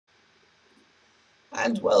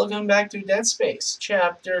And welcome back to Dead Space,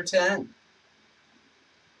 Chapter 10.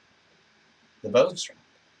 The bonus round.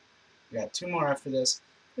 We got 2 more after this,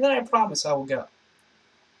 and then I promise I will go.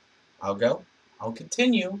 I'll go, I'll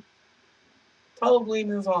continue, probably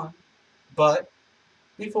move on, but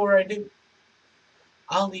before I do,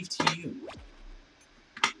 I'll leave to you.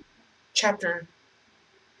 Chapter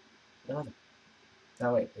 11.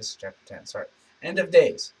 No, wait, this is Chapter 10, sorry. End of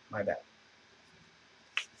days, my bad.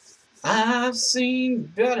 I've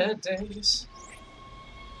seen better days.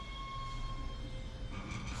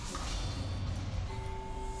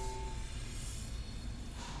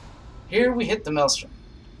 Here we hit the maelstrom.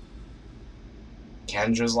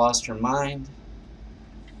 Kendra's lost her mind.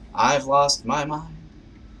 I've lost my mind.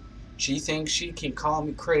 She thinks she can call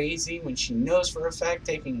me crazy when she knows for a fact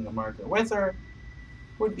taking the marker with her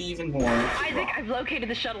would be even more Isaac, wrong. I've located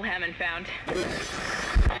the shuttle Hammond found.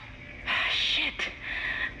 Shit.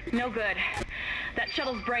 No good. That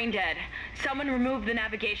shuttle's brain dead. Someone removed the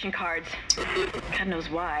navigation cards. God knows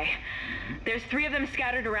why. There's 3 of them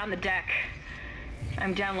scattered around the deck.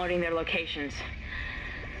 I'm downloading their locations.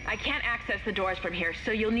 I can't access the doors from here,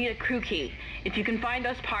 so you'll need a crew key. If you can find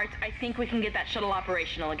those parts, I think we can get that shuttle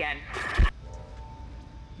operational again.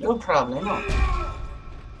 No problem.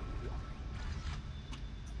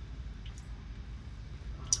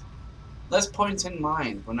 Let's point in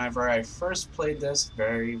mind, whenever I first played this,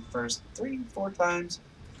 very first 3-4 times,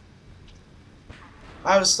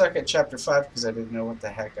 I was stuck at Chapter 5 because I didn't know what the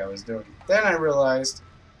heck I was doing. Then I realized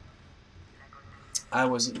I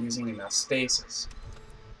wasn't using enough stasis.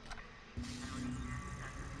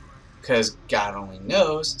 Because God only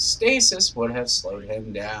knows, stasis would have slowed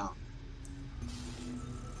him down.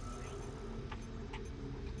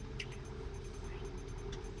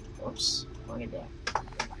 Oops, where'd it go?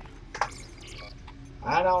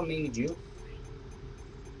 I don't need you.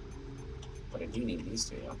 But I do need these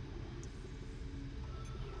 2,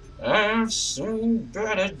 though. I've seen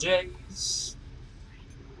better days.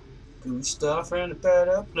 Good stuff in a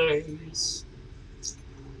better place.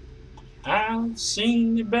 I've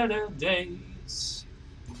seen the better days.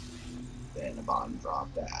 Then the bomb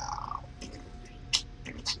dropped out.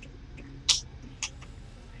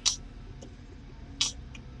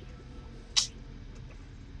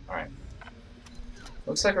 Alright.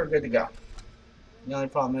 Looks like we're good to go. The only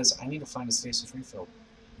problem is I need to find a stasis refill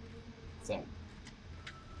thing.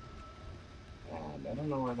 And I don't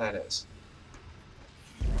know where that is.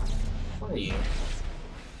 What are you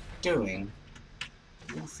doing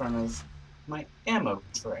in front of my ammo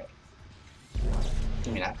tray?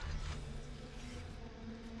 Give me that.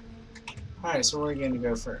 Alright, so we're going to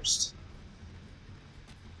go first.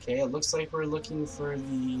 Okay, it looks like we're looking for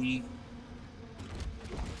the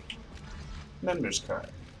members card.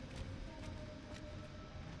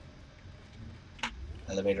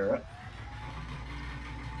 Elevator up.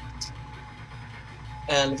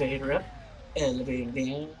 Elevator up. Elevator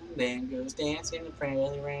down. Then goes dancing the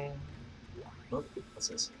prairie round. Oh, what's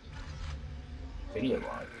this? Video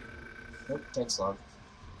log. Nope, text log.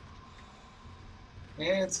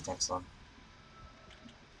 Yeah, it's a text log.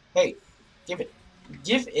 Hey, give it.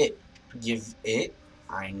 Give it. Give it.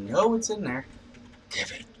 I know it's in there.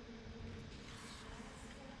 Give it.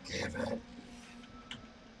 Give it.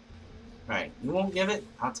 Alright, you won't give it?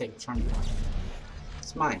 I'll take it from you.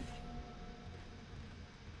 It's mine.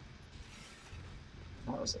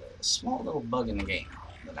 That was a small little bug in the game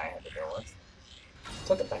that I had to deal with.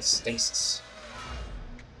 Took it by stasis.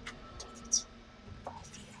 Took it by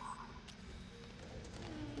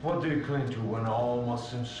What do you cling to when all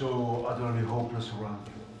must seem so utterly hopeless around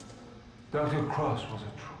you? Dr. Cross was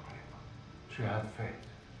a true believer. She had faith.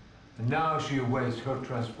 And now she awaits her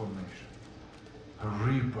transformation, her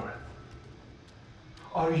rebirth.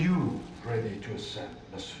 Are you ready to ascend,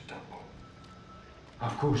 Mr. Temple?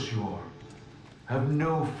 Of course you are. Have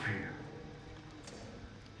no fear.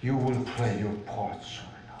 You will play your part soon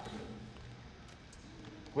enough.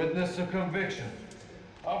 Witness the conviction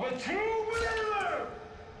of a true believer!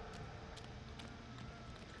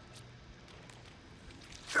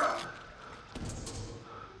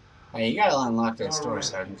 Hey, you gotta unlock that store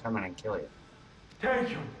so I can come in and kill you. Take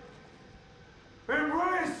him.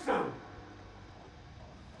 Embrace them.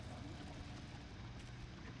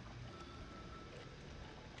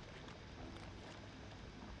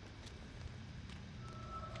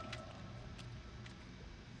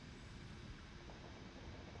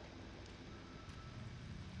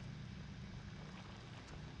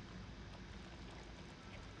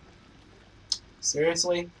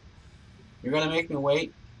 Seriously? You're gonna make me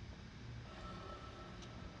wait?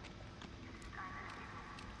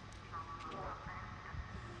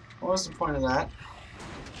 What was the point of that?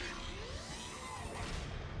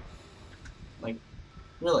 Like,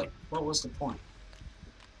 really, what was the point?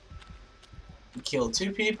 You killed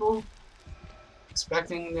 2 people,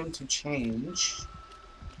 expecting them to change,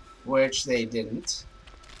 which they didn't.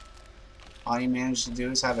 All you managed to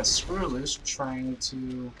do is have a screw loose trying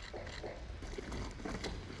to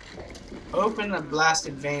open a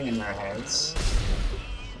blasted vein in their heads,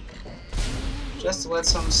 just to let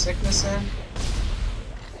some sickness in.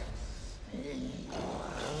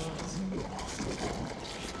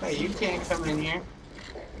 Hey, you can't come in here,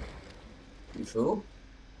 you fool.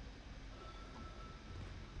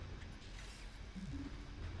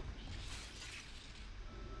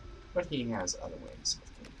 But he has other ways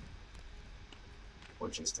of getting in,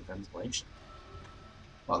 which is the ventilation.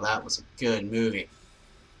 Well, that was a good movie.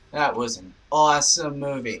 That was an awesome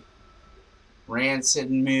movie. Rancid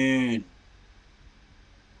Moon.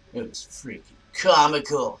 It was freaking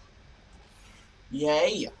comical.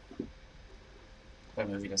 Yeah. That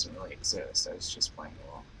movie doesn't really exist. I was just playing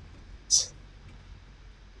along.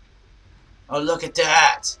 Oh, look at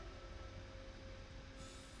that!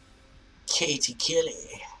 Katie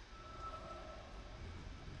Kelly.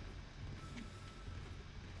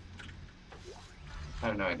 I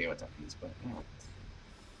have no idea what that means, but yeah.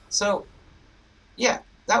 So, yeah,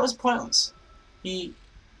 that was pointless. He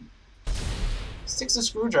sticks a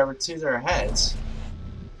screwdriver to their heads,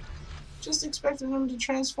 just expecting them to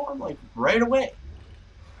transform, like, right away.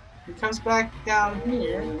 He comes back down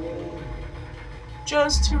here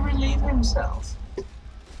just to relieve himself.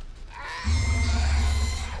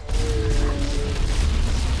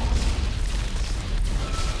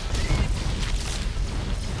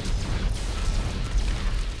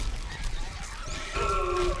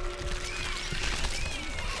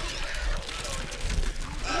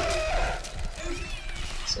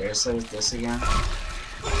 Seriously, with this again?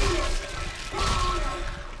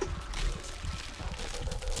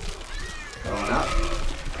 Going up.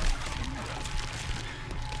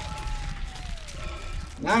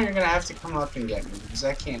 Now you're gonna have to come up and get me, because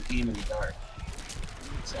I can't aim in the dark.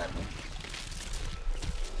 Sadly.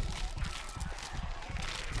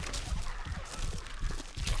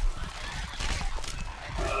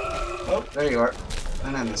 Oh, there you are.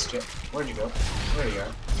 And I missed you. Where'd you go? There you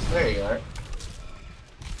are. There you are.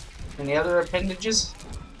 Any other appendages?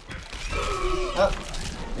 Oh,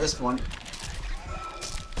 this one.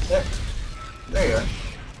 There. There you are.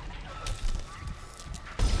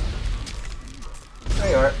 There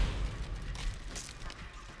you are.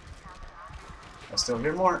 I still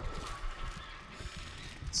hear more.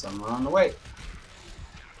 Some are on the way.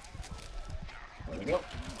 There we go.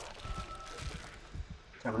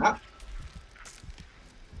 Coming up.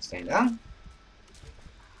 Staying down.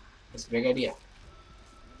 That's a big idea.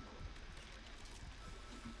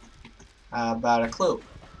 How about a clue?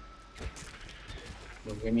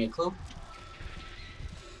 Will you give me a clue?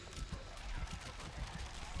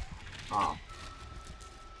 Oh.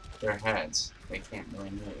 Their heads. They can't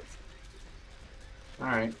really move.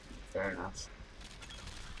 Alright, fair enough.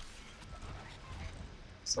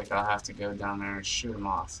 Looks like I'll have to go down there and shoot them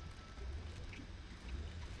off.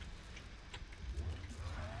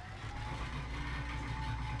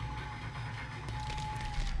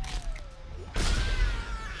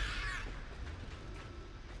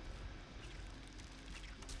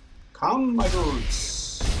 Come, my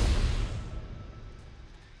dudes.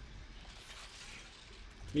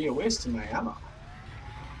 Be a waste of my ammo.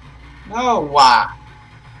 No, why?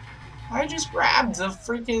 I just grabbed the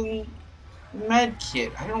freaking med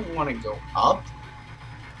kit. I don't want to go up.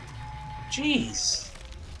 Jeez.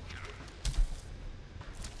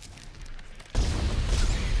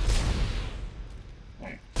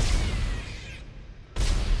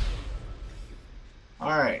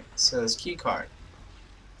 Alright, so this key card.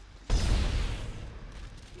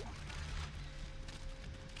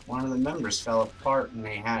 One of the members fell apart and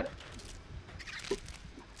they had it.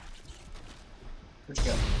 Where'd you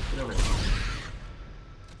go? Get over here.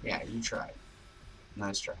 Yeah, you tried.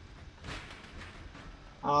 Nice try.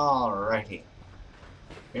 Alrighty.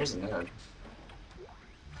 Here's a node.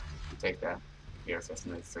 Take that. Your 5th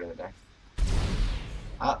node for the deck.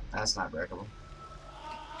 Oh, that's not breakable.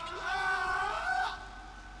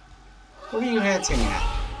 What are you hinting at?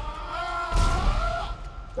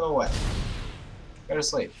 Go away. Go to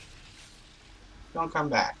sleep. Don't come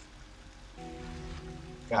back.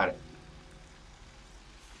 Got it.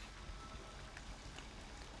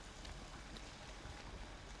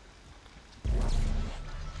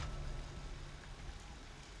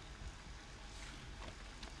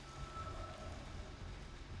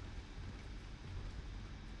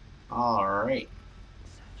 Alright.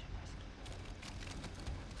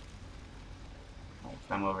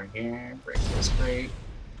 Come over here, break this crate,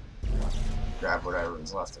 grab whatever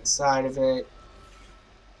is left inside of it.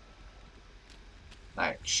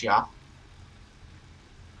 Like, shot.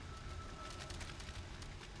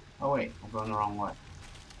 Oh wait, I'm going the wrong way.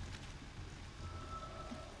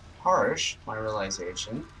 Harsh, my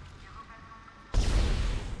realization.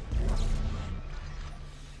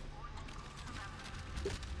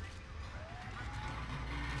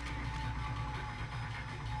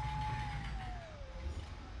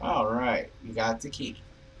 Alright, we got the key.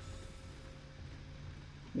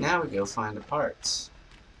 Now we go find the parts.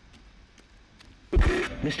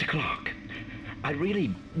 Mr. Clark, I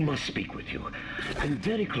really must speak with you. I'm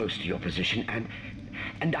very close to your position,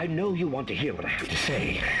 and I know you want to hear what I have to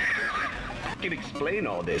say. I can explain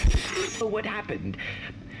all this. So what happened?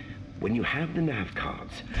 When you have the nav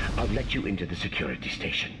cards, I'll let you into the security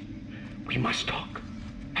station. We must talk.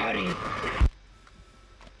 Hurry.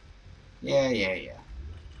 Yeah.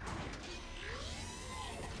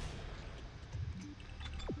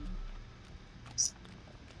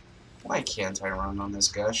 Why can't I run on this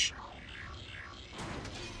gush?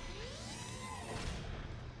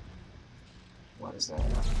 What is that?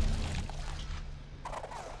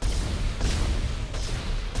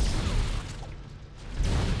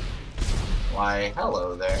 Why,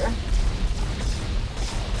 hello there.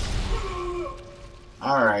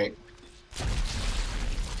 Alright.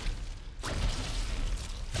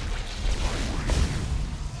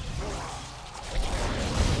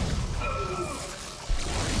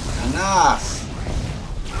 Enough!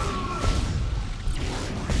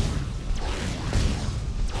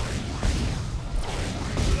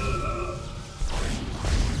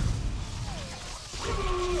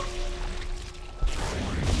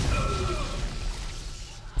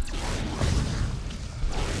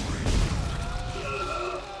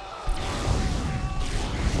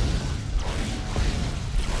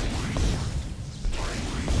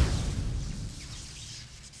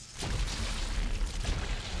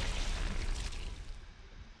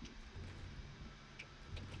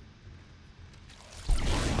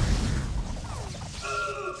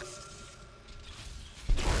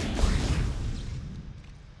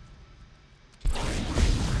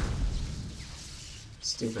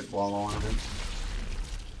 Stupid wall ornament.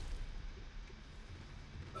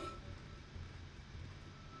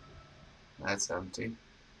 That's empty.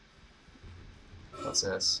 What's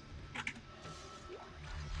this?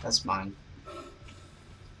 That's mine.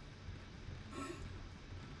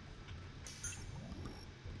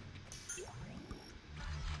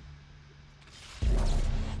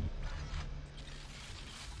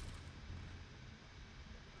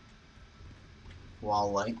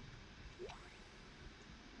 Wall light.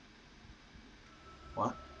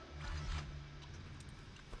 What?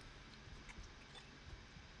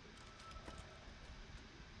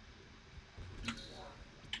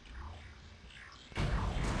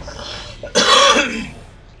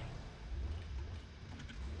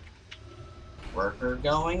 Worker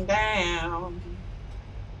going down.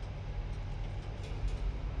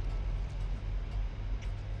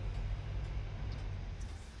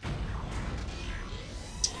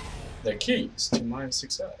 The keys to my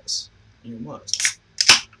success. You must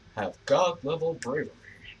have God-level bravery.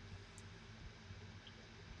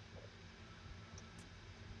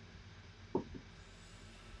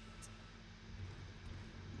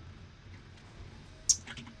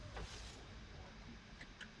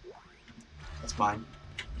 That's mine.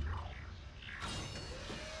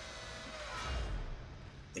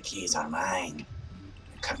 The keys are mine.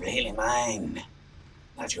 Completely mine.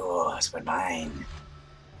 Not yours, but mine.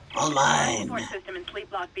 All The mine. transport system in Sleep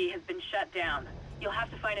Block B has been shut down. You'll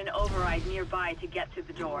have to find an override nearby to get to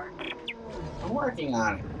the door. I'm working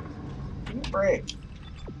on it. Give me a break.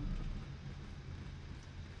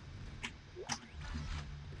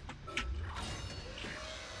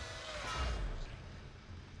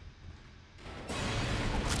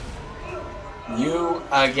 You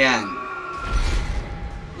again.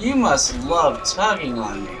 You must love tugging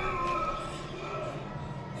on me.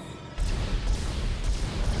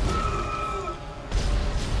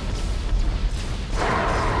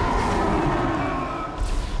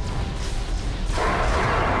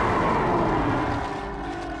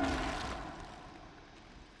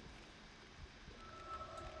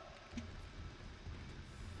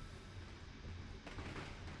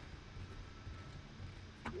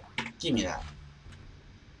 Give me that.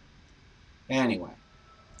 Anyway,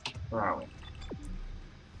 where are we?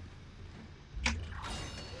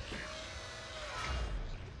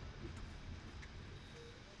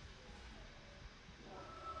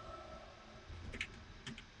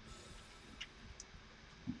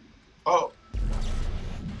 Oh!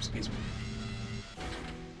 Excuse me.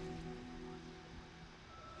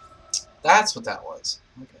 That's what that was.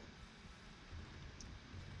 Okay.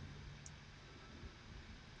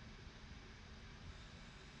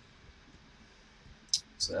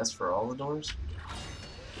 So that's for all the doors?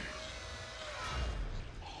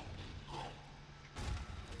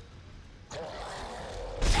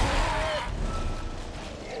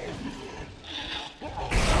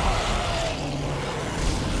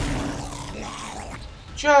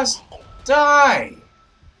 Just die!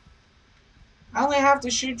 I only have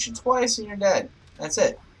to shoot you twice and you're dead. That's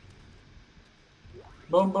it.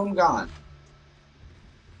 Boom, boom, gone.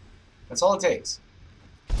 That's all it takes.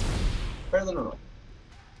 Very literally.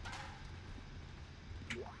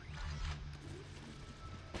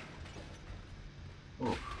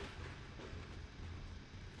 Ooh.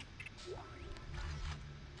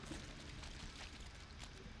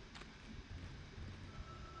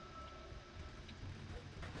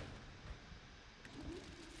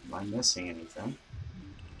 Am I missing anything?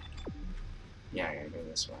 Yeah, I gotta go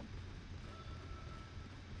this way.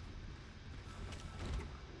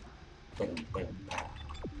 Boom, boom, pow.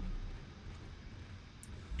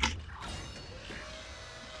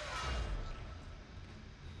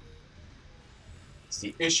 It's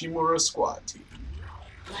the Ishimura squad team.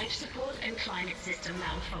 Life support and climate system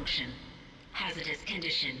malfunction. Hazardous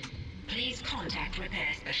condition. Please contact repair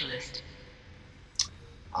specialist.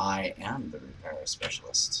 I am the repair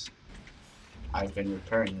specialist. I've been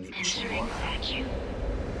repairing the Entering Ishimura vacuum.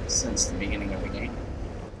 since the beginning of the game.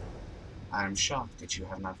 I'm shocked that you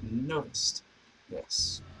have not noticed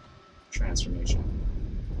this transformation.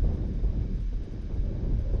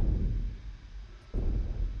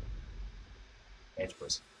 It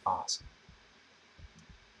was awesome.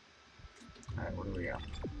 Alright, where do we go?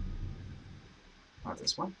 Not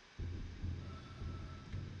this one.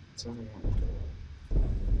 It's over here.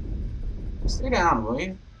 Stay down, will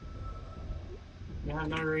you? You have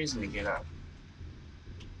no reason to get up.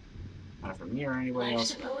 Not for me or anybody Life else.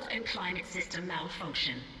 support and climate system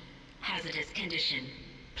malfunction. Hazardous condition.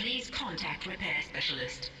 Please contact repair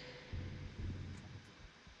specialist.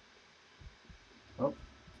 Oh,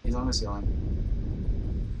 he's on the ceiling.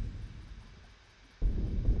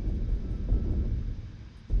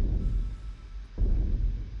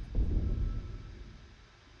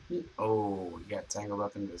 Oh, he got tangled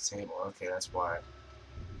up into the table. Okay, that's why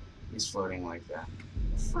he's floating like that.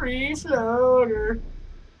 Free floater.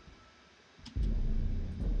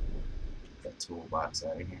 Get that toolbox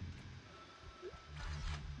out of here.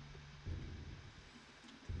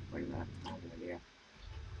 Wait a minute, I have an idea.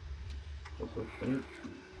 Like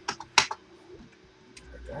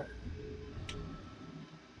that.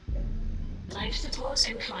 Life support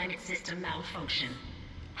and climate system malfunction.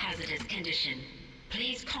 Hazardous condition.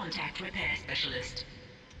 Please contact repair specialist.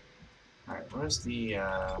 Alright, where's the,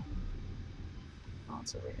 Oh,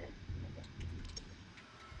 it's over here.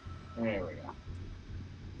 Okay. There we go.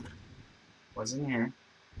 What's in here?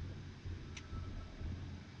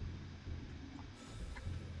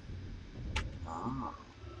 Oh,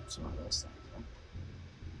 some of those things, huh?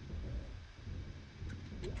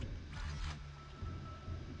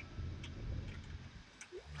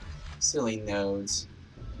 Silly nodes.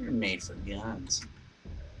 You're made for guns.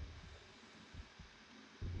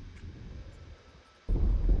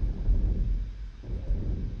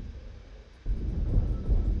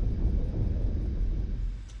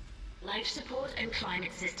 Life support and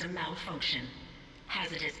climate system malfunction.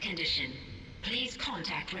 Hazardous condition. Please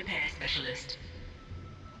contact repair specialist.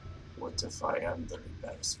 What if I am the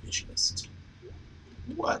repair specialist?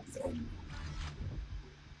 What then?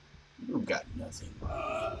 You got nothing.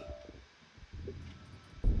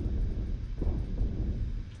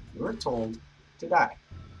 You were told to die.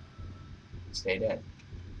 Stay dead.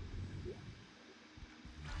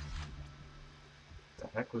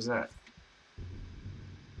 What the heck was that?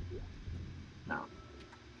 No.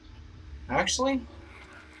 Actually,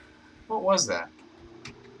 what was that?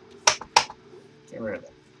 Get rid of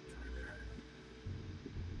that.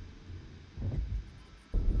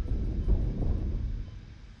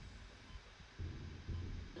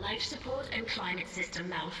 Life support and climate system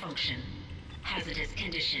malfunction. Hazardous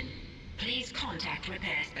condition. Please contact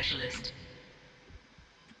repair specialist.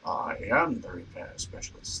 I am the repair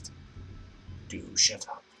specialist. Do shut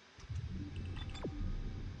up.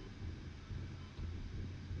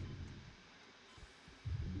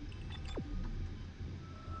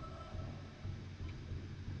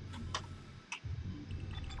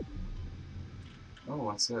 Oh,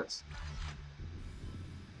 what's this?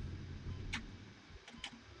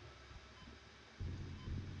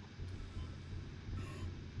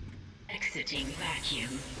 Exiting vacuum.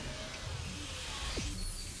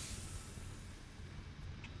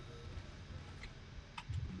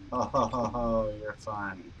 Oh, you're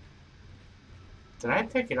funny. Did I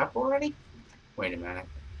pick it up already? Wait a minute.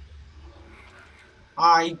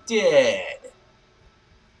 I did!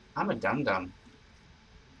 I'm a dum-dum.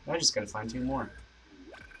 I just gotta find 2 more.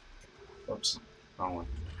 Oops. Wrong one.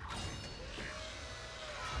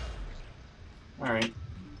 Alright.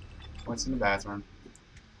 What's in the bathroom?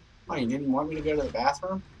 Oh, you didn't want me to go to the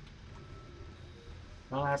bathroom?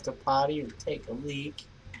 I don't have to potty or take a leak.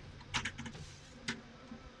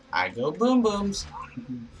 I go boom booms.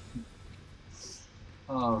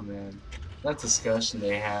 Oh man, that discussion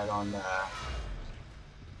they had on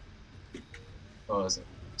what was it?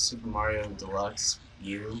 Super Mario Deluxe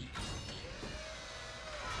U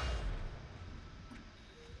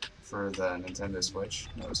for the Nintendo Switch.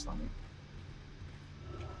 That was funny.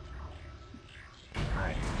 All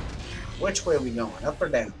right, which way are we going? Up or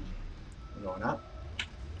down? We're going up.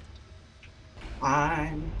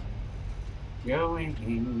 I'm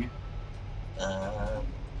going up.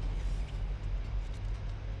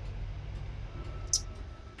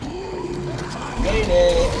 Made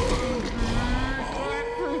it!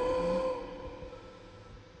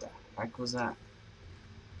 What the heck was that?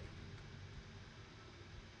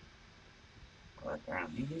 Well,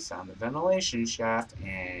 apparently he found the ventilation shaft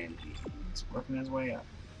and he's working his way up.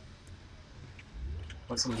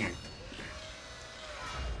 What's in here?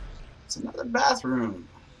 It's another bathroom.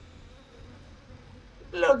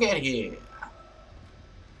 Look at here.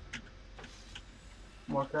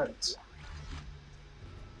 More credits.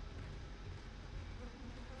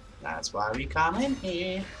 That's why we come in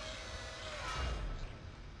here.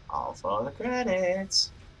 All for the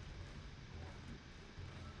credits.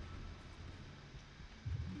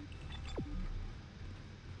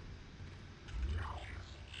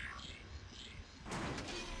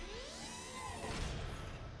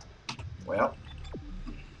 Well,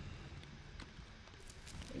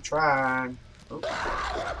 we tried. Oops.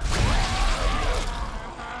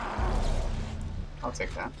 I'll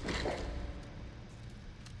take that.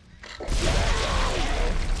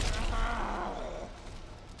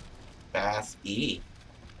 Bath E.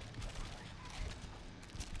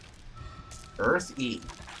 Earth E.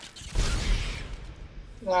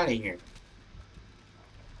 Get out of here.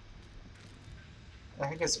 The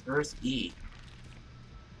heck is Earth E?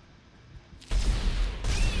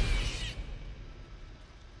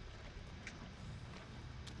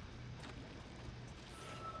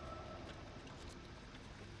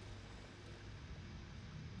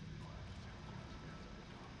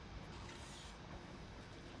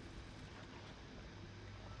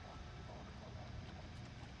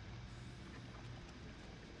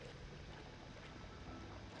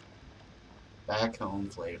 Back home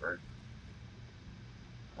flavor.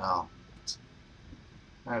 Oh.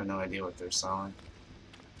 I have no idea what they're selling.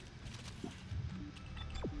 What's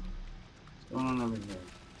going on over here?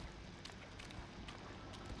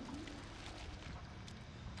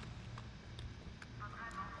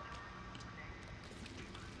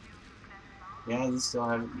 Yeah, these still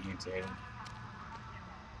haven't mutated.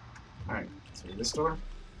 Alright, through this door?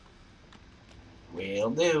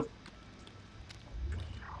 Will do.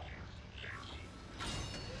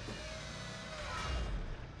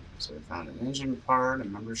 So we found an engine part, a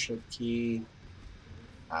membership key,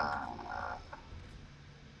 a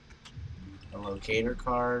locator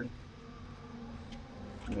card.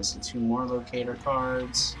 I'm missing 2 more locator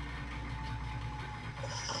cards.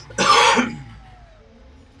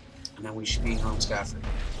 And then we should be home scot-free.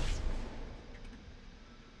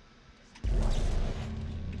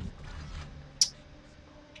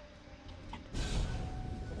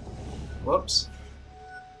 Whoops.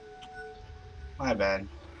 My bad.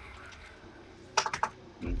 I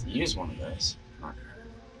need to use one of those. Not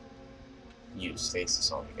use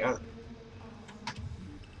stasis altogether.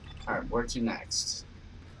 Alright, where to next?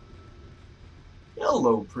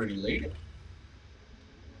 Hello, pretty lady.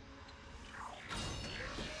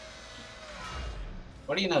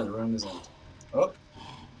 What do you know? The room is empty. Oh.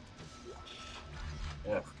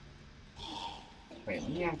 Ugh. Wait,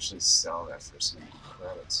 let me actually sell that for some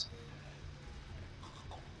credits.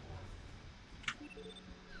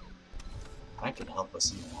 That could help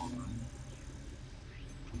us in the long run.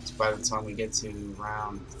 So by the time we get to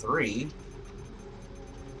round 3...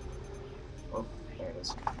 Oh, there it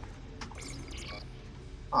is.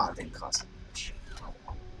 Ah, it didn't cost much.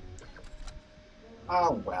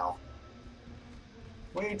 Oh, well.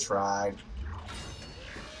 We tried.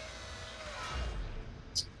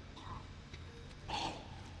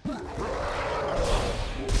 You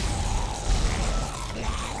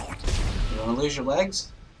wanna lose your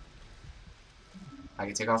legs? I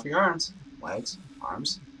can take off your arms. Legs,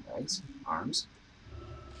 arms, legs, arms.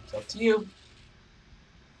 It's up to you.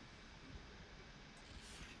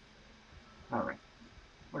 Alright.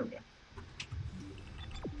 Where do we go?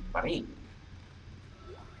 Buddy.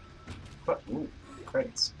 But, ooh,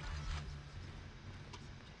 credits.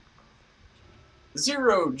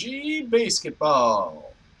 0G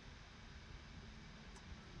basketball.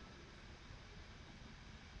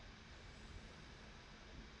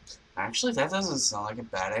 Actually, that doesn't sound like a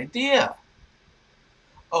bad idea.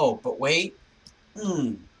 Oh, but wait.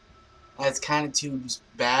 That's kind of too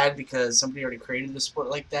bad because somebody already created a sport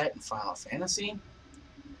like that in Final Fantasy.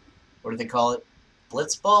 What do they call it?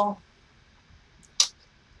 Blitzball?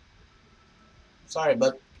 Sorry,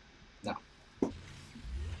 but no.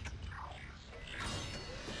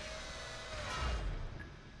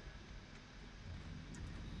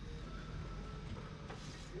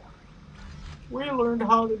 We learned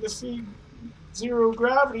how to defeat zero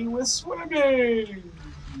gravity with swimming.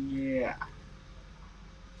 Yeah.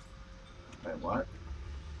 Wait, what?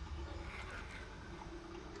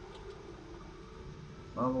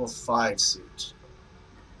 Level 5 suit.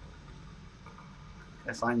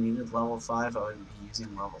 If I needed level 5, I would be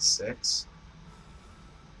using level 6.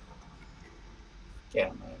 Get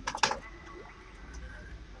out of my inventory.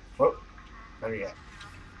 Oh, where are you at?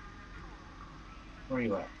 Where are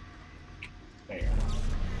you at? There you are.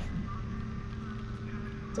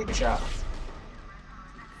 Take a shot.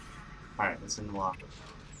 Alright, let's in the locker.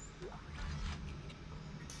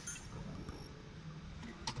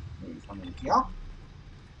 You come in here.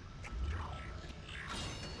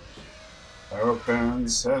 Open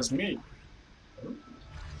says me. Oh.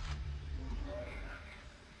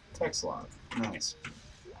 Text log. Nice.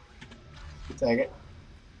 Take it.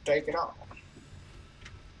 Take it all.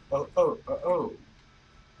 Oh.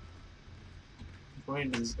 Where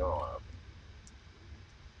does this go up?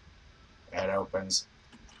 It opens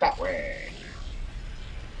that way.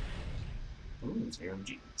 Ooh, 0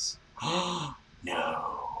 G's.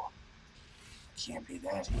 No. Can't be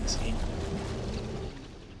that easy.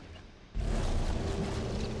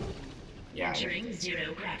 Yeah. Entering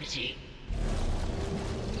 0 gravity.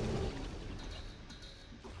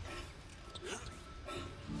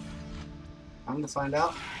 I'm gonna find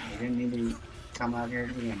out. You didn't need to come out here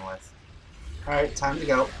to begin with. Alright, time to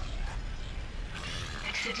go.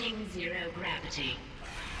 Exiting 0 gravity.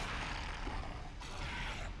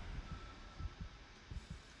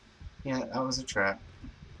 Yeah, that was a trap.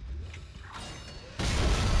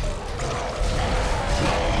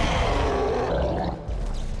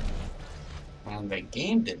 And the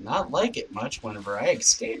game did not like it much whenever I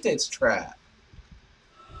escaped its trap.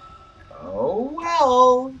 Oh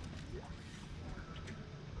well.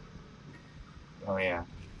 Oh yeah.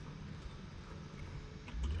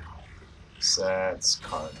 So that's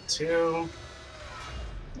card 2.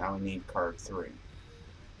 Now we need card 3.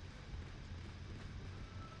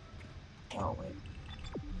 Oh wait.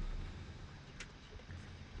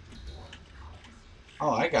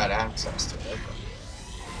 Oh, I got access to it.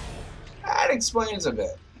 That explains a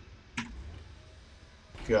bit.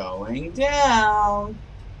 Going down.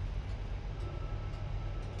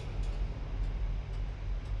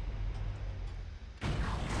 Away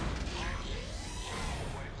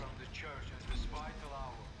from the church at this vital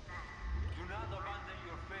hour. Do not abandon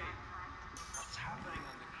your faith. What's happening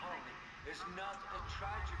on the colony is not a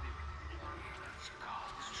tragedy. It's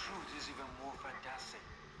God's truth is even more fantastic.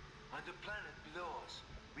 On the planet below us,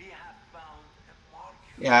 we have found a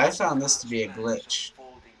marker. Yeah, I found this to be a glitch.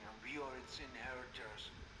 Unfolding, and we are its inheritors.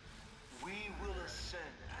 We will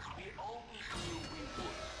ascend as we always knew we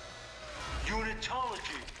would.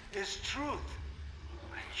 Unitology is truth,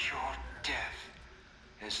 and your death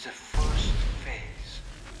is the first phase.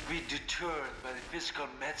 Be deterred by the physical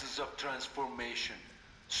methods of transformation.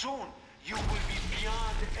 Soon, you will be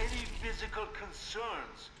beyond any physical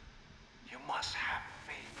concerns. You must have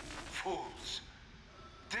faith, fools.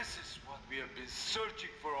 This is what we have been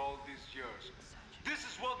searching for all these years. This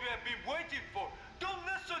is what we have been waiting for. Don't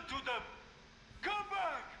listen to them. Come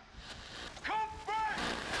back! Come back!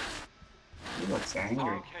 He looks angry.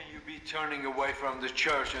 How can you be turning away from the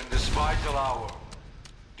church in this vital hour?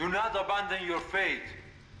 Do not abandon your faith.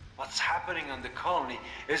 What's happening on the colony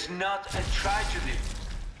is not a tragedy.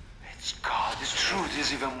 It's God. His truth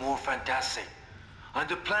is even more fantastic. On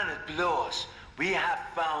the planet below us, we have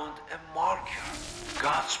found a marker.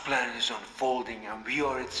 God's plan is unfolding and we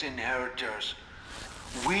are its inheritors.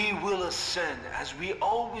 We will ascend as we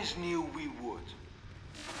always knew we would.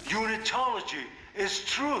 Unitology is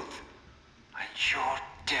truth, and your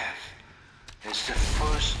death is the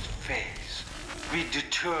first phase. Be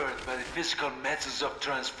deterred by the physical methods of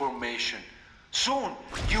transformation. Soon,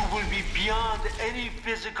 you will be beyond any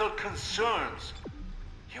physical concerns.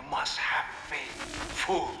 You must have faith,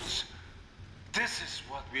 fools. This is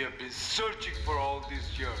what we have been searching for all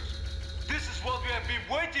these years. This is what we have been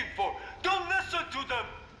waiting for. Don't listen to them!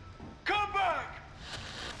 Come back!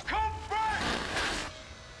 Come back!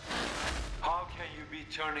 How can you be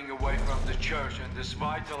turning away from the church in this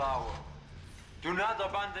vital hour? Do not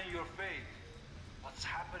abandon your faith. What's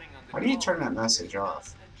happening on the How do you cross turn that message is not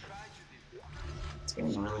off? a tragedy. It's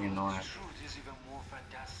getting really annoying. The truth is even more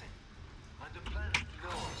fantastic. On the planet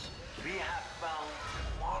Lois, we have found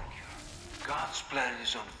a marker. God's plan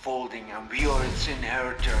is unfolding and we are its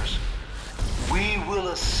inheritors. We will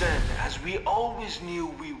ascend as we always knew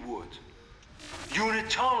we would.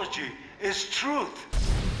 Unitology is truth.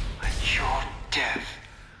 And your death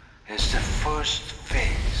is the first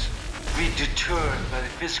phase. Be deterred by the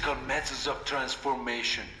physical methods of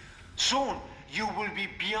transformation. Soon, you will be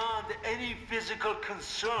beyond any physical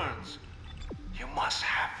concerns. You must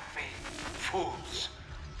have faith, fools.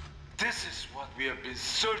 This is what we have been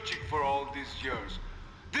searching for all these years.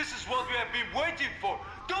 This is what we have been waiting for.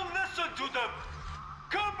 Don't listen to them.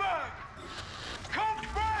 Come back! Come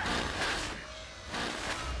back!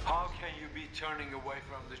 How can you be turning away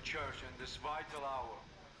from the church in this vital hour?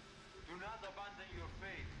 Do not abandon your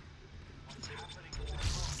faith. What's happening in the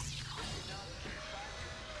cross is not a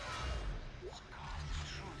tragedy. God's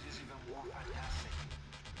truth is even more fantastic.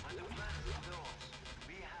 On the planet Lois,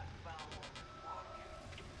 we have found a marker.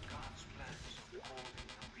 God's plan is unfolding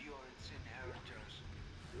and we are its inheritors.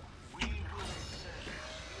 We will ascend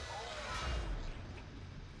as we always.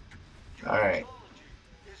 Alright. Unitology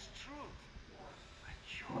is truth. And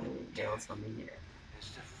your Where do we go death from here? is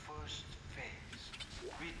the first phase.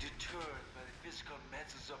 Be deterred by the physical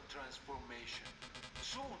methods of transformation.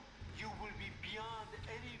 Soon, you will be beyond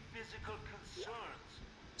any physical concerns.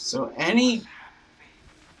 So any Have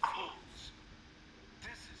faith, fools.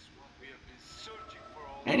 This is what we have been searching for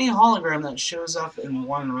all any hologram that shows up in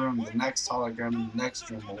one room, the next hologram in the next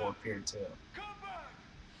room will appear too. Come back!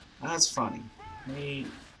 That's funny.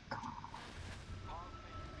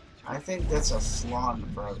 I think that's a flaw in the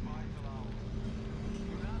program.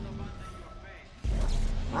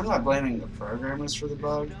 I'm not blaming the programmers for the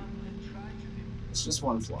bug. It's just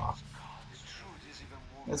one flaw.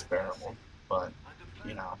 It's bearable, but,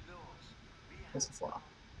 you know, it's a flaw.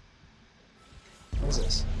 What is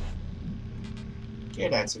this?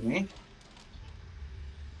 Give that to me.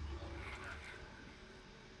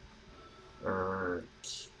 Let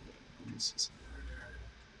me see something.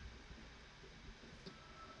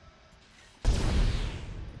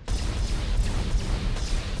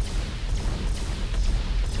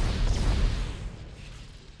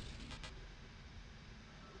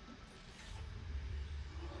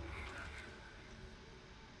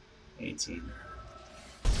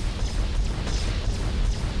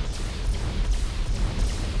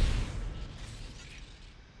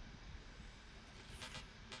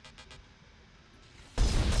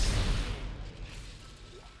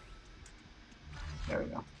 There we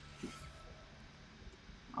go.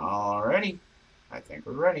 Alrighty. I think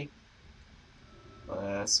we're ready.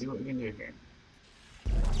 Let's see what we can do here.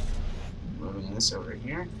 Moving this over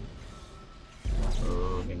here.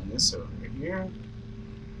 Moving this over here.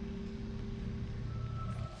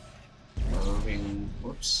 Moving,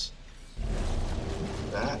 whoops.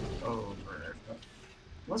 That over.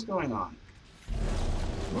 What's going on?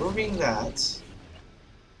 Moving that.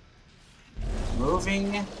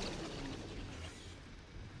 Moving.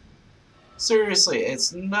 Seriously,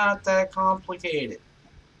 it's not that complicated.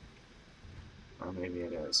 Or maybe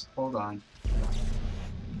it is. Hold on.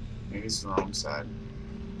 Maybe it's the wrong side.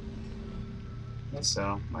 Guess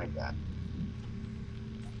so. My bad.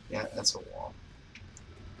 Yeah, that's a wall.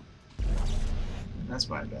 That's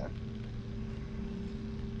my bad.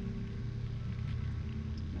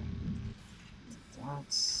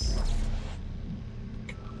 That's...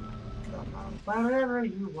 Come on, wherever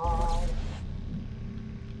you are.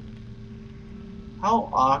 How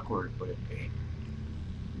awkward would it be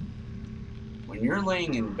when you're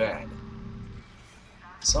laying in bed,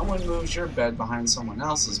 someone moves your bed behind someone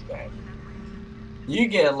else's bed, you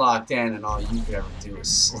get locked in and all you could ever do is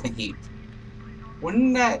sleep?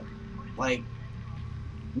 Wouldn't that, like,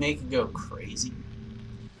 make you go crazy?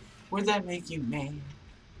 Would that make you mad?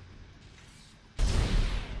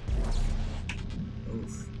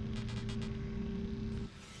 Oof.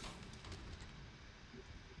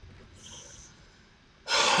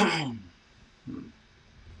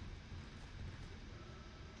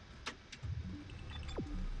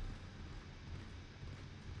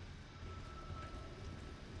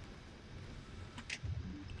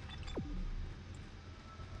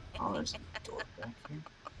 Oh, there's a door back here.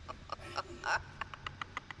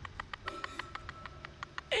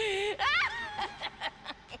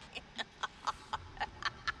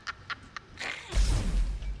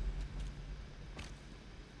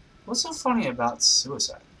 What's so funny about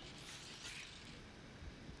suicide?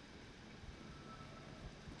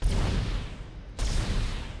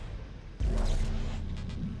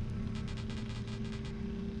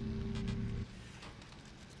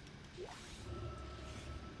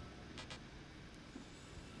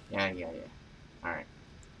 Yeah. Alright.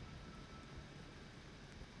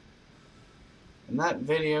 And that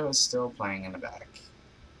video is still playing in the back.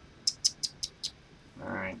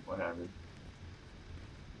 Alright, whatever.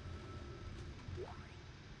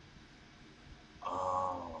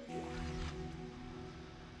 Oh, yeah.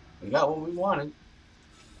 We got what we wanted.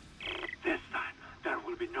 This time, there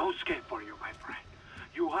will be no escape for you, my friend.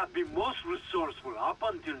 You have been most resourceful up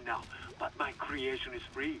until now, but my creation is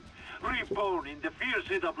free. Reborn in the fierce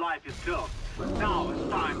heat of life itself. Now it's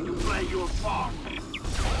time to play your part.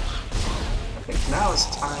 Okay, now it's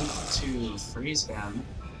time to freeze him.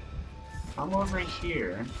 Come over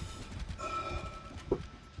here.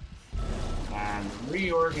 And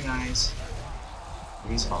reorganize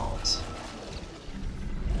these halls.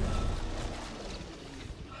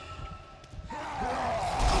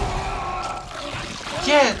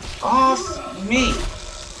 Get off me!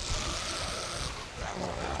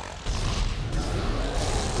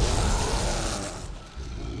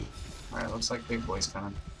 Alright, looks like Big Boy's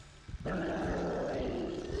coming.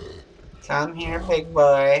 Come here, Big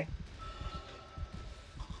Boy.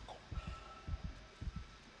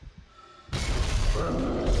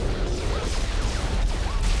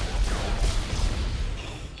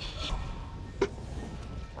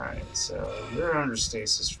 Alright, so you're under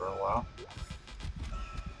stasis for a while.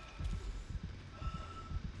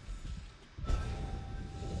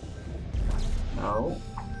 No.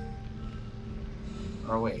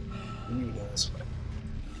 Or wait, we need to go this way.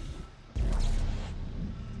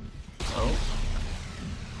 Oh.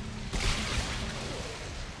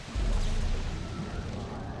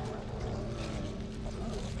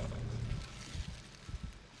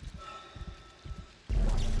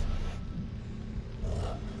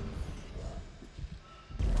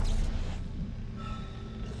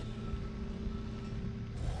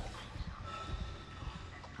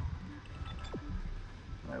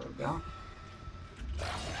 There we go.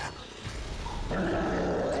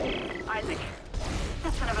 Isaac,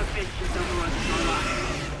 that son of a bitch just overrode the door lock.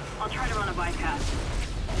 I'll try to run a bypass.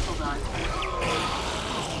 Hold on.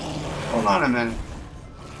 Hold on a minute.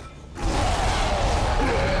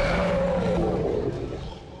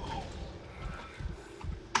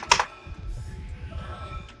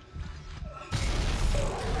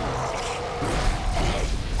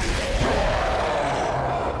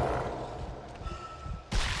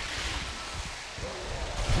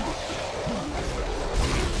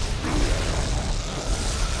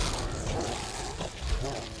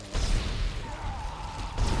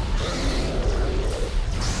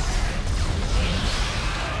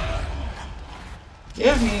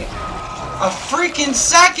 Give me a freaking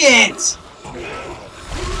second!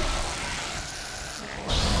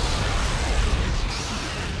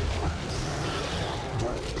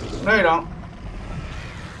 No, you don't.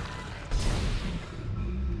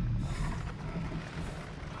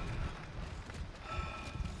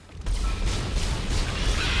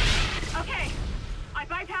 Okay, I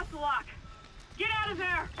bypassed the lock. Get out of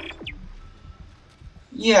there!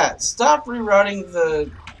 Yeah, stop rerouting the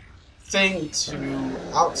thing to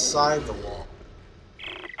outside the wall.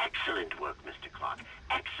 Excellent work, Mr. Clark.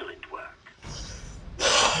 Excellent work.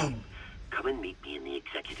 Come and meet me in the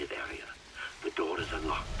executive area. The door is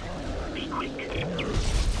unlocked. Be quick.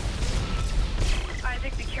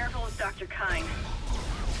 Isaac, be careful with Dr. Kine.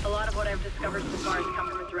 A lot of what I've discovered so far has come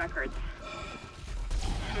from his records.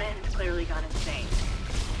 The man has clearly gone insane.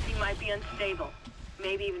 He might be unstable,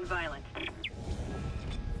 maybe even violent.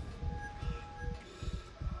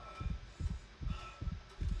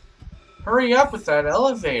 Hurry up with that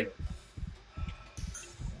elevator.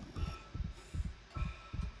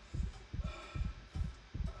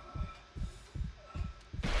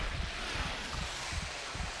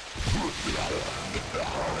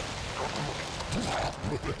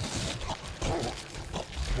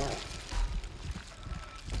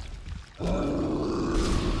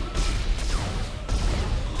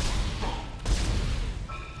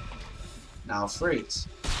 Now freeze.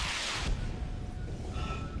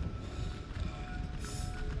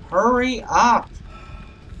 Hurry up!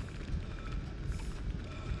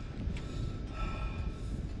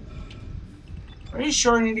 Are you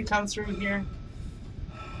sure I need to come through here?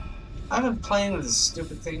 I've been playing with this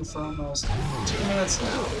stupid thing for almost 2 minutes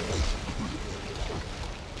now.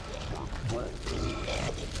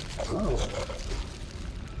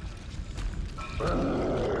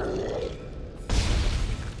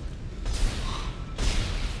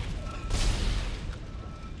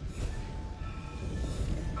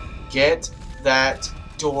 Get that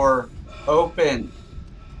door open.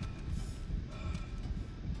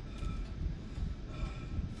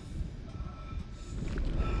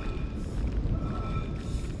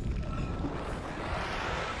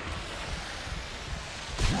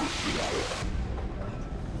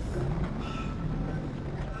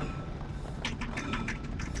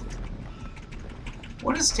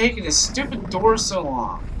 What is taking this stupid door so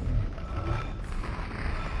long?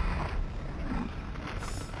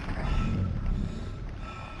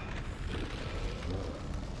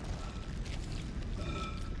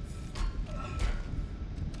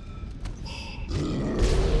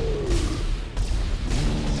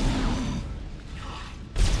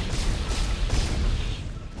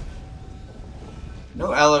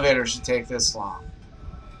 No elevator should take this long.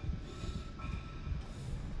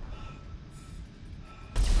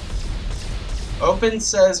 Open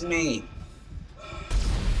says me.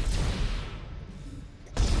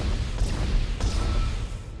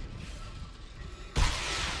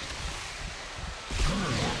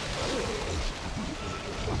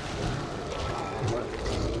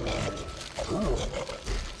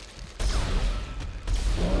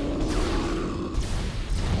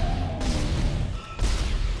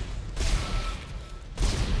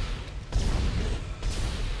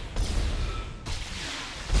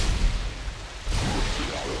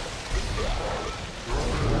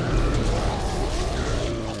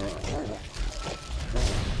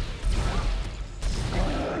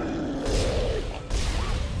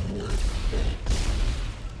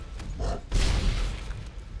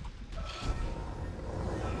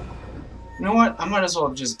 You know what? I might as well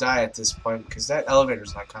just die at this point because that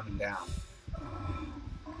elevator's not coming down.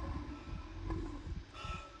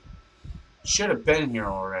 Should have been here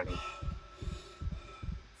already.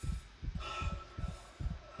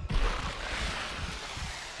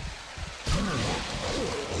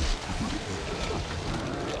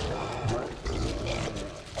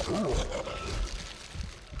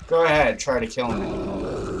 Go ahead, try to kill me.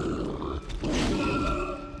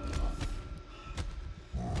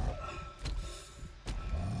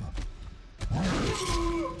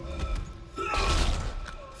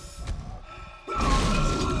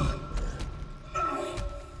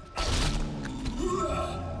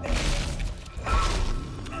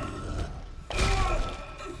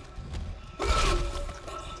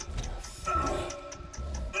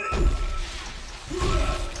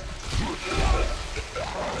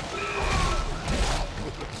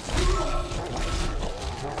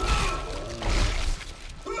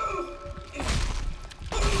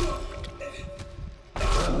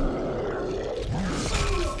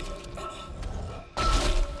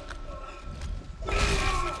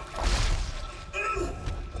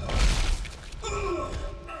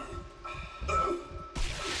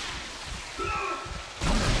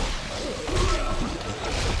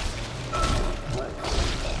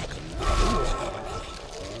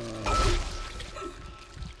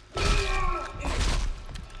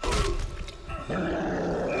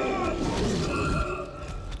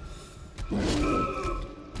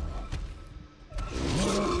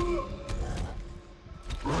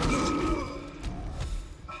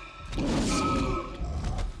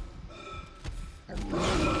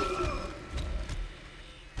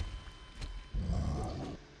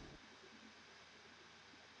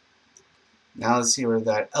 Now let's see where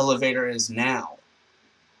that elevator is now.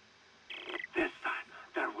 This time,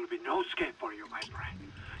 there will be no escape for you, my friend.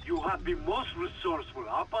 You have been most resourceful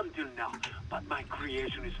up until now, but my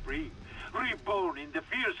creation is free. Reborn in the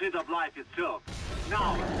fierce heat of life itself.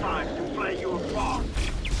 Now it's time to play your part.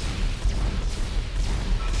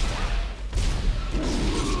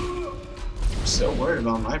 I'm so worried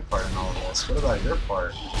about my part in all of this. What about your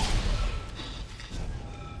part?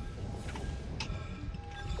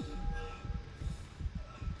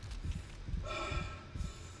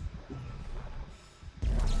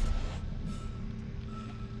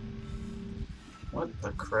 What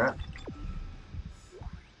the crap?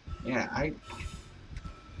 Yeah,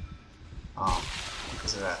 oh,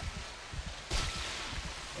 because of that.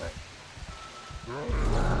 Right.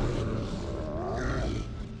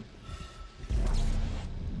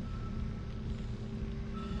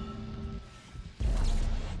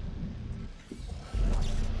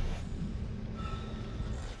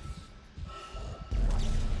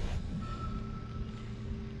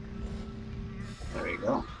 There you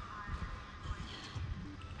go.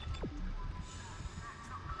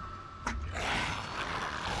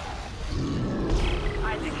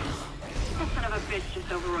 bitch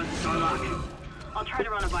just overrode the door lock. I'll try to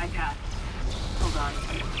run a bypass. Hold on.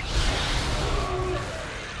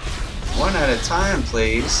 One at a time,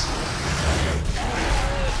 please.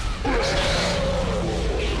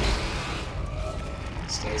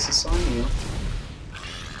 Stasis on you.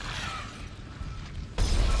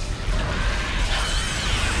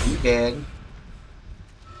 You dead.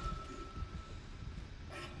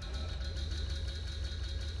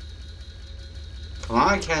 Come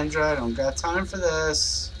on, Kendra. I don't got time for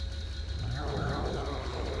this.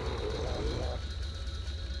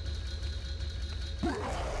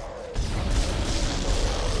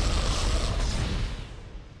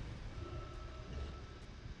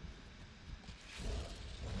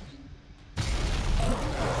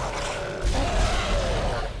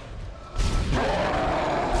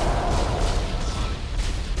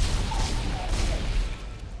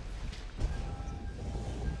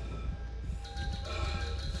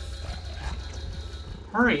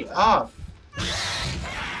 Hurry up.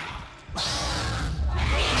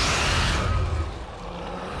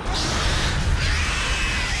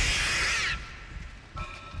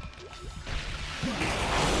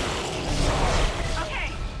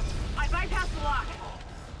 Okay, I bypassed the lock.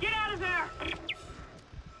 Get out of there!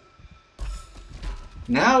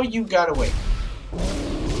 Now you gotta wait.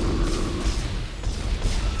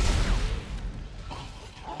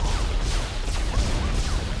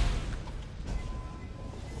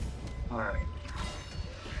 Alright.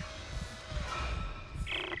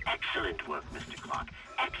 Excellent work, Mr. Clark.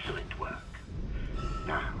 Excellent work.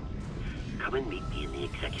 Now, come and meet me in the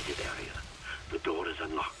executive area. The door is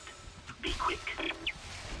unlocked. Be quick.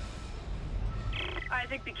 I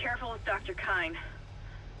think be careful with Dr. Kine.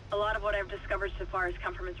 A lot of what I've discovered so far has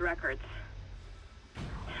come from his records.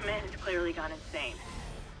 The man has clearly gone insane.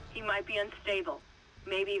 He might be unstable,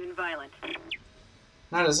 maybe even violent.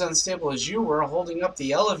 Not as unstable as you were holding up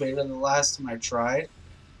the elevator the last time I tried.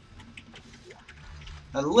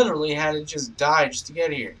 I literally had to just die just to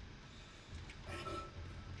get here.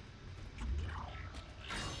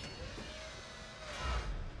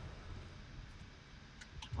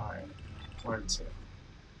 Alright, where to?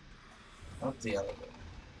 Up the elevator.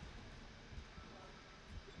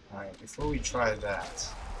 Alright, before we try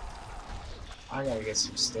that, I gotta get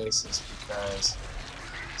some stasis because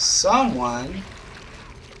someone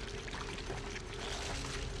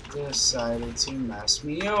decided to mess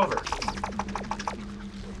me over.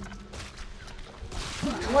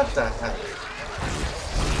 What the heck?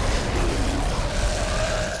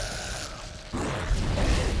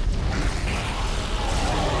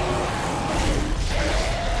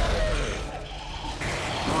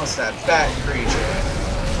 What's that bat creature?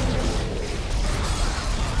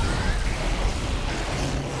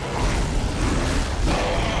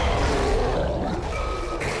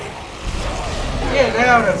 Get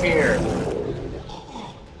out of here!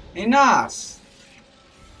 Enough!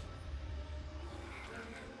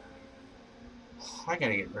 I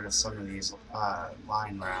gotta get rid of some of these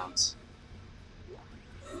line rounds.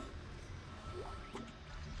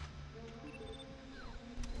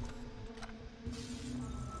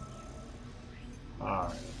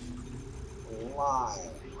 Alright.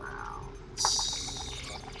 Line rounds.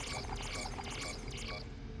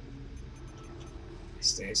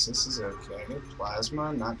 Stasis is okay.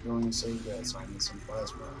 Plasma not doing so good, so I need some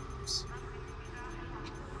plasma rounds.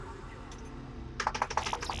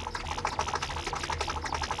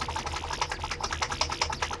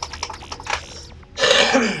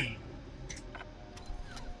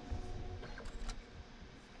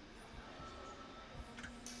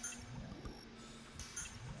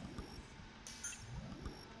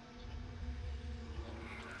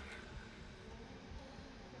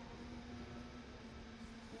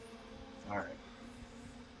 Alright.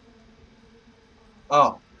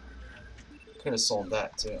 Oh. Could have sold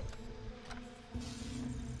that too.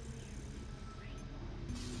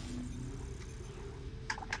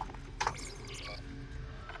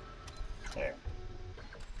 There.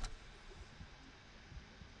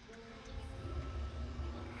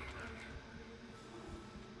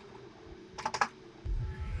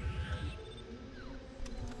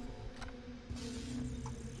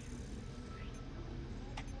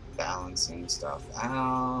 Balancing stuff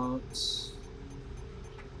out.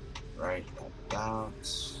 Right about.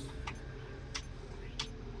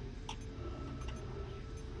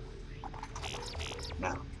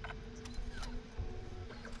 Now.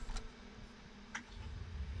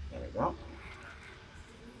 There we go.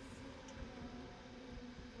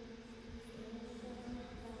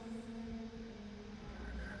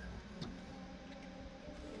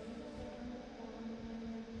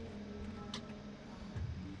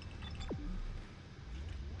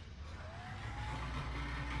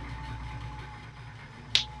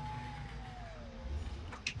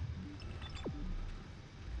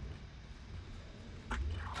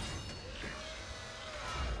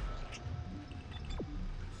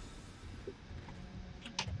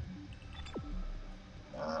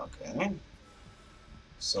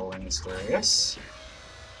 Solely mysterious.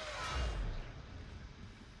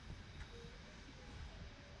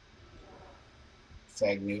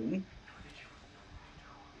 Fag Newton.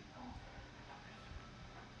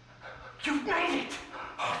 You've made it!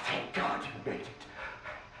 Oh, thank God you made it.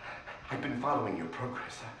 I've been following your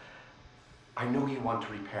progress. I know you want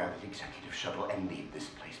to repair the executive shuttle and leave this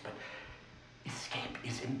place, but escape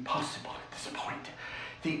is impossible at this point.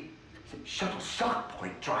 The shuttle shock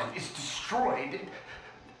point drive is destroyed.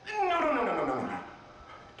 No.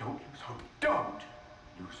 Don't lose hope. Don't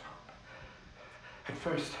lose hope. At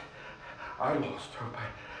first, I lost hope.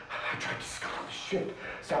 I tried to scuttle the ship,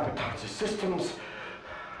 sabotage the systems.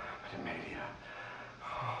 But Amelia,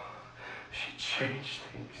 oh, she changed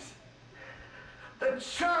things. The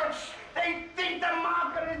church, they think the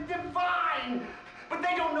marker is divine, but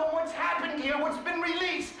they don't know what's happened here, what's been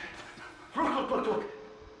released. Look.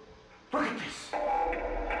 Look at this.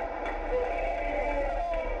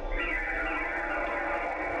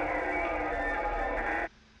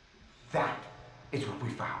 That is what we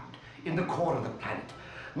found in the core of the planet.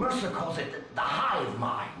 Mercer calls it the hive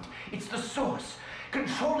mind. It's the source,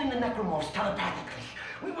 controlling the necromorphs telepathically.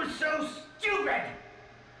 We were so stupid!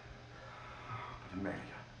 But Amelia,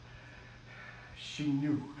 she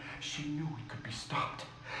knew it could be stopped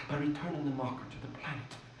by returning the marker to the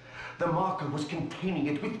planet. The marker was containing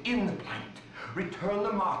it within the planet. Return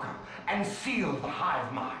the marker and seal the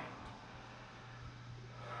hive mind.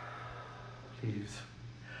 Please.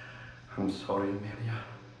 I'm sorry, Amelia.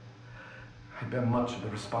 I bear much of the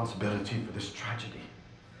responsibility for this tragedy.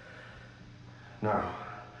 Now,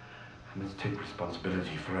 I must take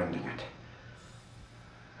responsibility for ending it.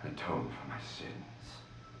 And atone for my sins.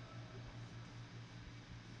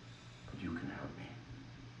 But you can help me.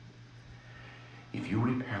 If you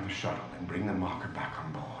repair the shuttle and bring the marker back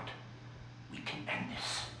on board, we can end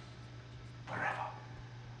this forever.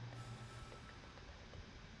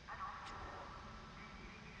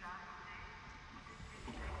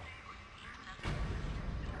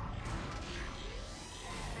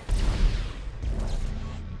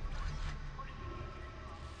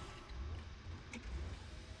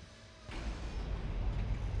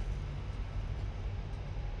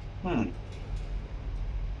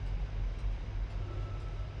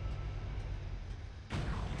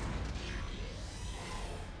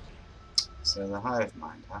 So the hive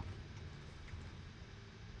mind, huh?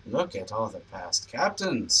 Look at all the past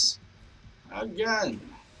captains. Again.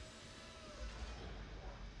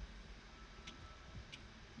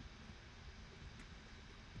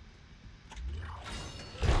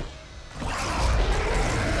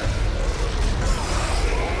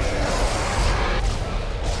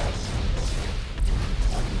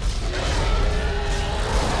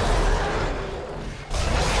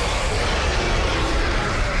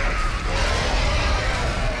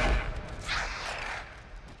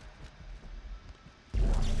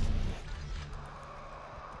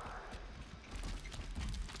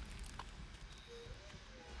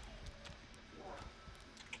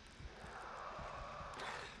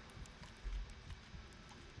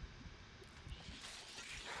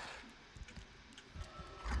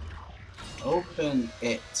 Open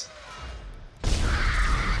it.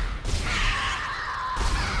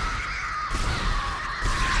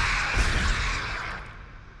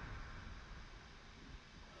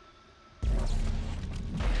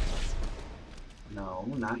 No,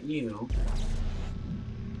 not you.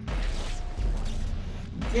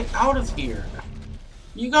 Get out of here.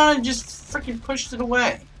 You gotta just freaking push it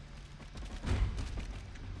away.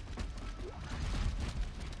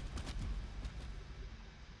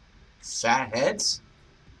 Fat heads?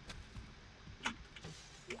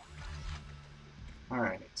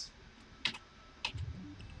 Alright.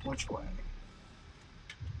 Which way?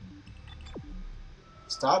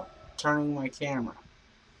 Stop turning my camera.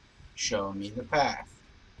 Show me the path.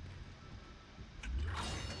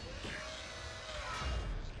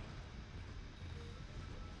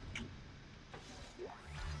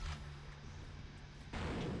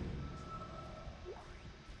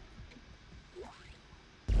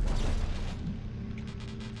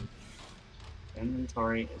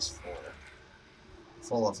 Inventory is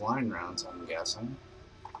full of line rounds, I'm guessing.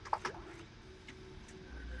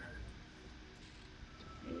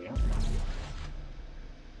 Yep.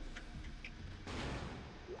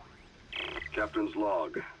 Captain's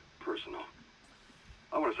log, personal.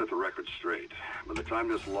 I want to set the record straight. By the time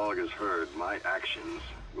this log is heard, my actions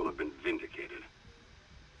will have been vindicated.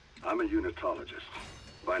 I'm a unitologist.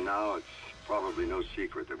 By now, it's probably no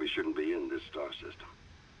secret that we shouldn't be in this star system.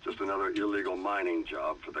 Just another illegal mining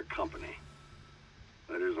job for the company.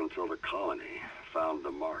 That is until the colony found the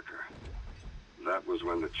marker. That was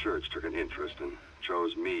when the church took an interest and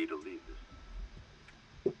chose me to lead this.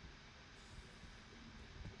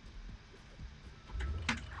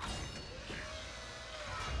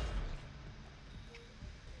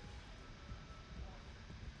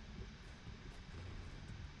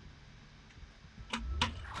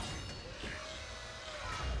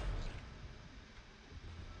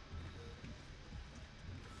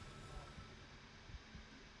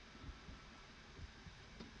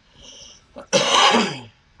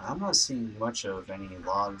 I'm not seeing much of any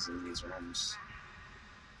logs in these rooms.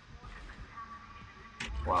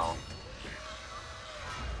 Well,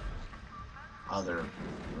 other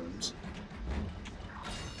rooms.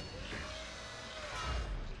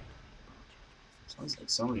 Sounds like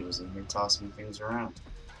somebody was in here tossing things around.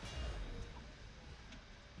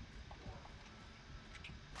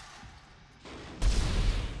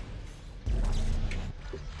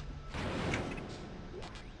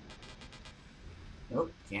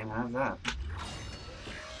 Nope, can't have that.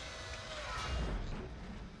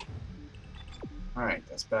 Alright,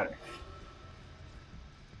 that's better.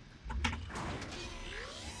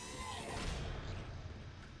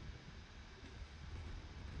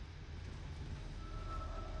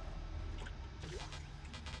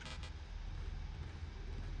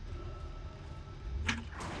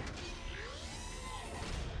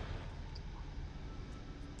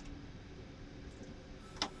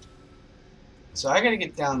 So I gotta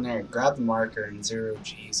get down there, grab the marker and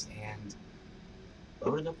 0Gs and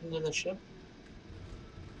load it up into the ship.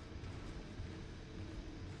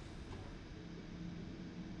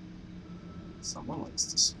 Someone likes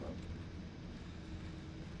to smoke.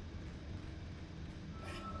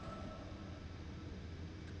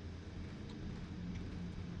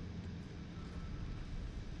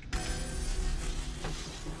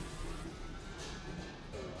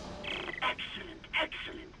 Excellent,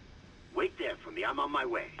 excellent. Wait there for me. I'm on my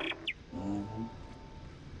way. Mm-hmm.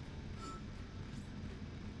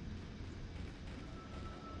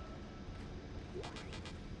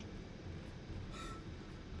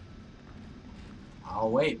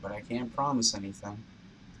 I'll wait, but I can't promise anything.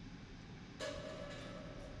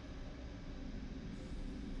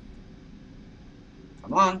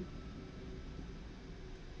 Come on.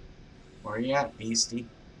 Where are you at, beastie?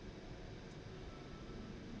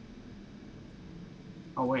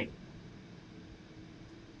 Oh, wait.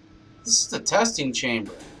 This is the testing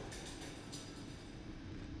chamber.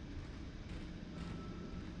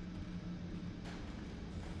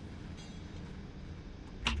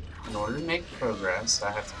 In order to make progress, I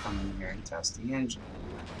have to come in here and test the engine.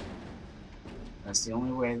 That's the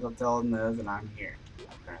only way that they'll know that I'm here,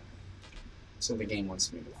 apparently. So the game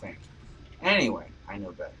wants me to think. Anyway, I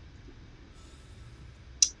know better.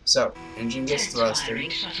 So, engine gets Test thrusted. firing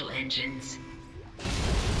shuttle engines.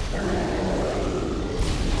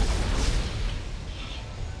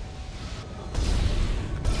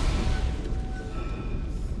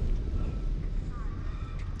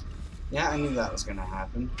 Yeah, I knew that was going to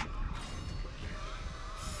happen.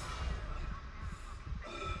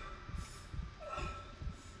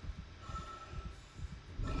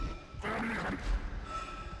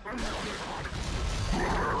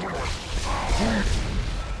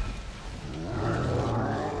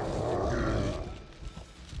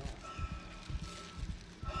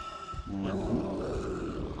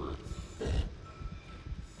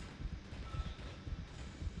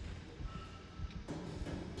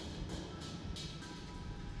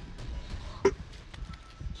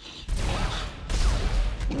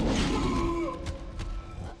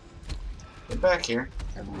 Get back here.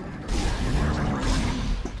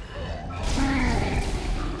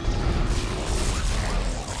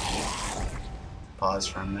 Pause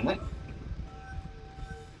for a minute.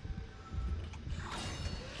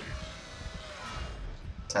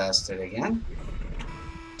 Test it again.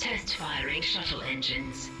 Test firing shuttle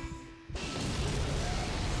engines.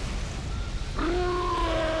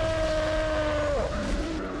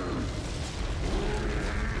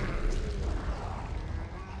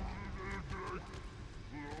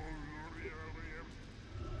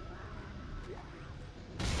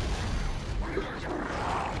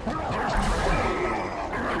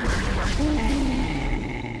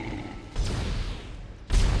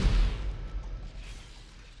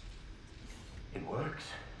 It works.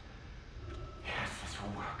 Yes, this will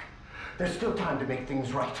work. There's still time to make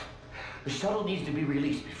things right. The shuttle needs to be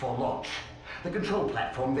released before launch. The control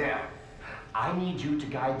platform there. I need you to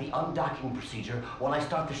guide the undocking procedure while I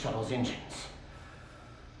start the shuttle's engines.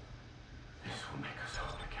 This will make us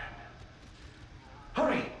whole again.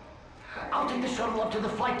 Hurry! I'll take the shuttle up to the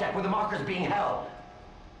flight deck where the marker's being held.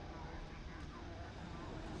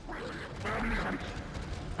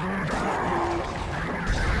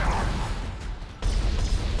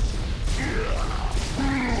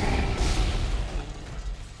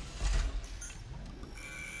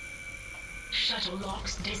 Shuttle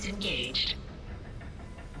locks disengaged.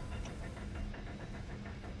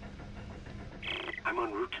 I'm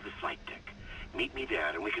en route to the flight deck. Meet me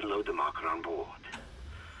there and we can load the marker on board.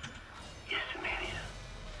 Yes, Amelia.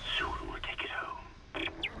 Soon we'll take it home.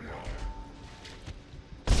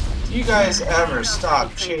 Do you guys ever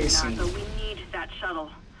stop chasing? But we need that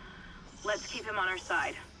shuttle. Let's keep him on our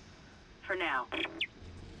side. For now.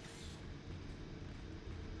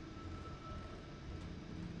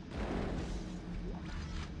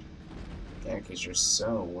 Yeah, because you're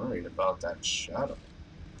so worried about that shuttle.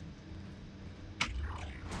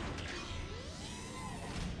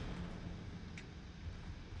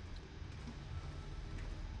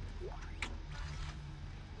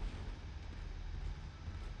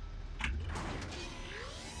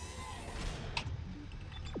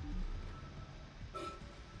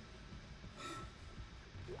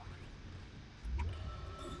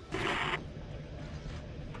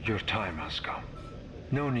 Your time has come.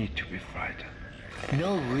 No need to be frightened.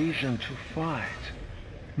 No reason to fight.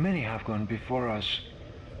 Many have gone before us,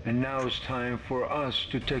 and now it's time for us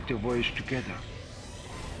to take the voyage together.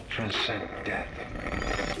 Transcend death.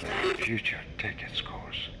 Future take its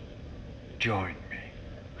course. Join me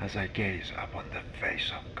as I gaze upon the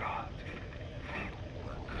face of God.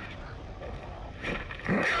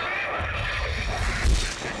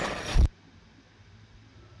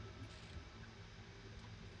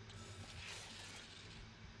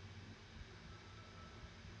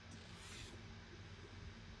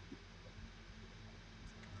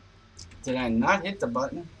 Did I not hit the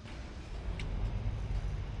button?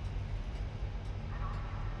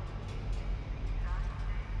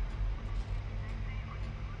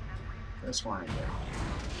 First one again.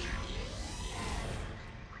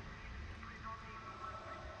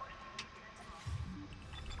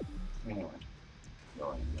 Anyway,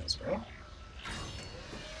 going this way.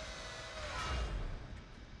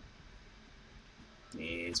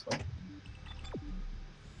 This way.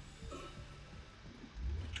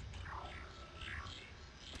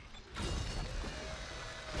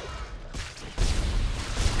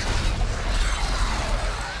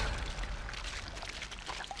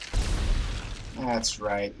 That's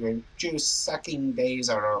right, your juice sucking days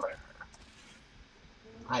are over.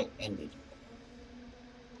 I ended.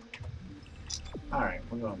 Alright,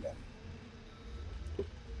 we're going down.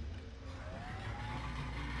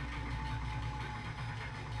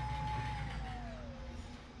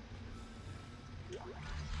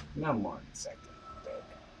 No more second dead.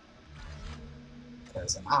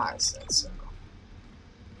 Because I said so.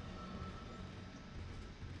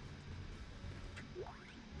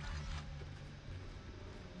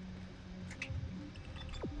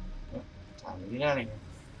 Oh, time to get out of here.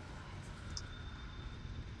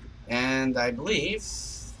 And I believe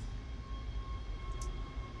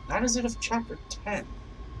that is it of chapter 10.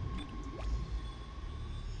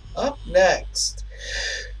 Up next,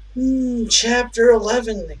 chapter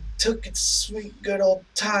 11. It took its sweet good old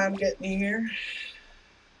time getting here.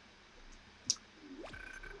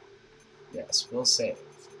 Yes, we'll save.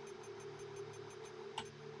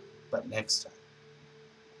 But next time,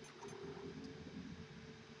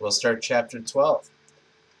 we'll start chapter 12.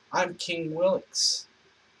 I'm King Willix.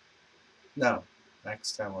 No,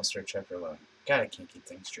 next time we'll start chapter 11. God, I can't keep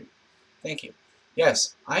things straight. Thank you.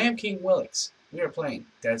 Yes, I am King Willix. We are playing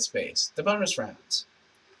Dead Space, the bonus rounds.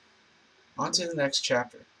 On to the next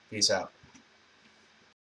chapter. Peace out.